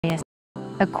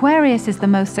Aquarius is the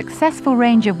most successful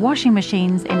range of washing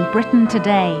machines in Britain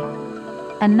today.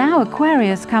 And now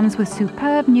Aquarius comes with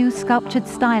superb new sculptured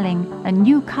styling and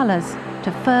new colours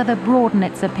to further broaden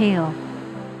its appeal.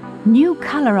 New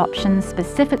colour options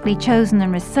specifically chosen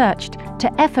and researched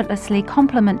to effortlessly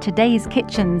complement today's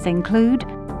kitchens include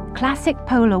classic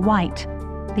polar white,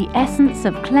 the essence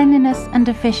of cleanliness and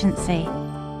efficiency.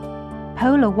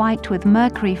 Polar white with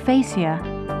mercury fascia,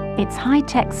 its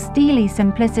high-tech steely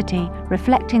simplicity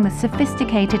reflecting the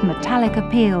sophisticated metallic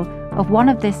appeal of one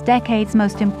of this decade's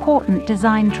most important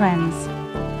design trends.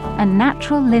 And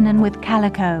natural linen with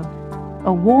calico,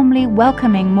 a warmly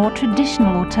welcoming, more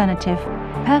traditional alternative,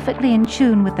 perfectly in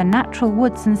tune with the natural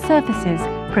woods and surfaces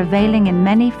prevailing in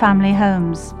many family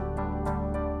homes.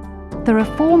 There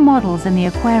are 4 models in the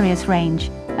Aquarius range,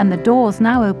 and the doors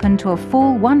now open to a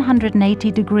full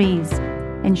 180 degrees,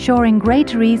 ensuring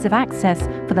greater ease of access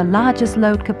for the largest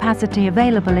load capacity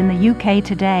available in the UK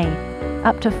today,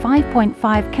 up to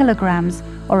 5.5 kilograms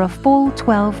or a full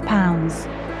 12 pounds.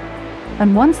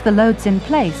 And once the load's in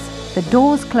place, the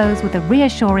doors close with a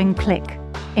reassuring click,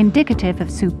 indicative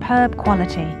of superb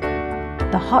quality.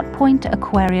 The Hotpoint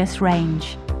Aquarius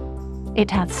range. It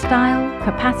has style,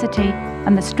 capacity,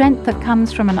 and the strength that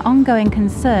comes from an ongoing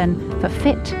concern for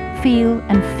fit, feel,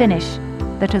 and finish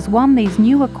that has won these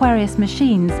new Aquarius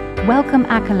machines welcome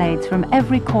accolades from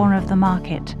every corner of the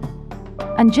market.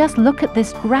 And just look at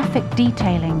this graphic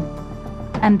detailing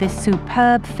and this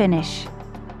superb finish.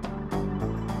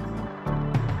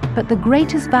 But the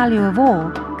greatest value of all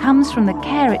comes from the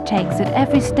care it takes at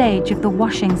every stage of the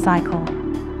washing cycle.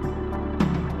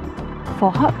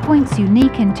 For Hotpoint's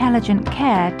unique intelligent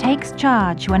care takes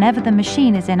charge whenever the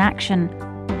machine is in action,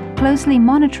 closely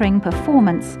monitoring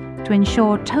performance to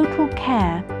ensure total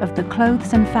care of the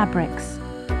clothes and fabrics.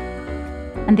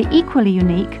 And the equally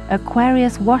unique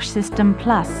Aquarius Wash System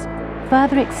Plus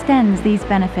further extends these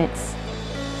benefits.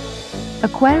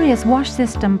 Aquarius Wash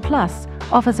System Plus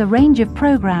offers a range of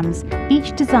programs,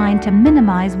 each designed to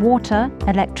minimize water,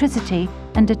 electricity,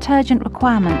 and detergent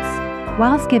requirements,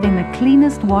 whilst giving the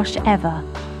cleanest wash ever.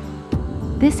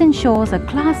 This ensures a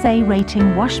Class A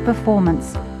rating wash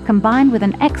performance, combined with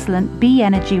an excellent B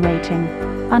energy rating,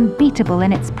 unbeatable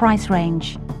in its price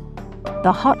range.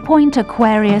 The Hotpoint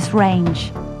Aquarius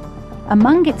range.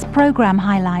 Among its program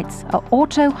highlights are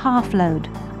auto half load,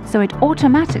 so it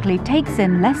automatically takes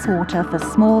in less water for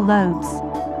small loads.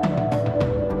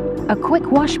 A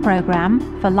quick wash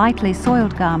program for lightly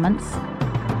soiled garments.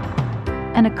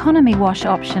 An economy wash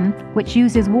option which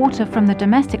uses water from the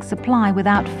domestic supply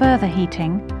without further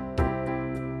heating.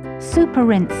 Super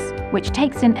rinse, which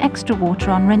takes in extra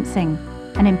water on rinsing,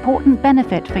 an important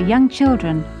benefit for young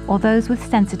children or those with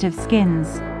sensitive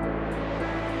skins.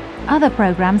 Other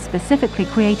programs specifically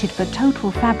created for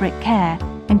total fabric care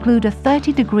include a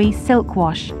 30-degree silk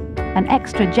wash, an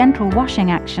extra gentle washing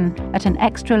action at an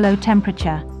extra low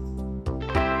temperature,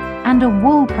 and a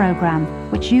wool program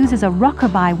which uses a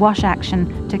rockabye wash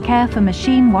action to care for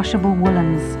machine washable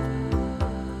woolens.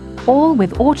 All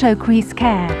with auto crease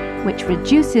care, which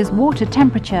reduces water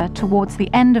temperature towards the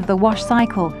end of the wash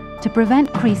cycle to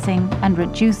prevent creasing and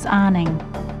reduce ironing.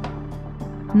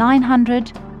 900,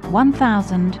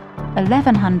 1000,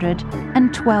 1100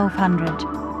 and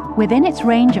 1200. Within its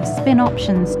range of spin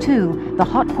options too, the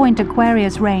Hotpoint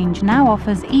Aquarius range now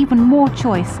offers even more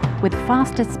choice with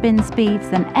faster spin speeds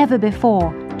than ever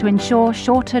before to ensure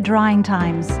shorter drying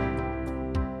times.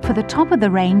 For the top of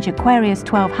the range Aquarius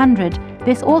 1200,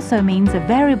 this also means a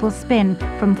variable spin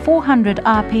from 400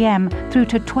 RPM through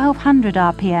to 1200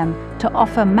 RPM to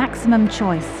offer maximum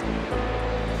choice.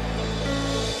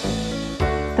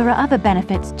 There are other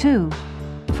benefits too.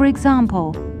 For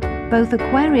example, both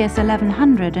Aquarius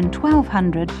 1100 and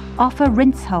 1200 offer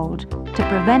rinse hold to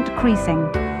prevent creasing.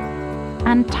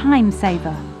 And time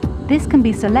saver. This can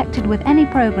be selected with any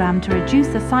program to reduce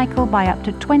the cycle by up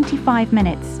to 25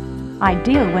 minutes,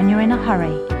 ideal when you're in a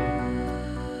hurry.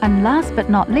 And last but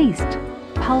not least,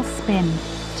 pulse spin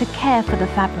to care for the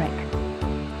fabric.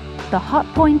 The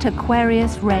Hotpoint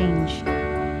Aquarius range.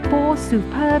 4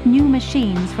 superb new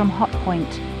machines from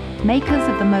Hotpoint, makers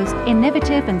of the most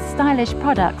innovative and stylish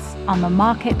products on the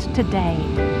market today.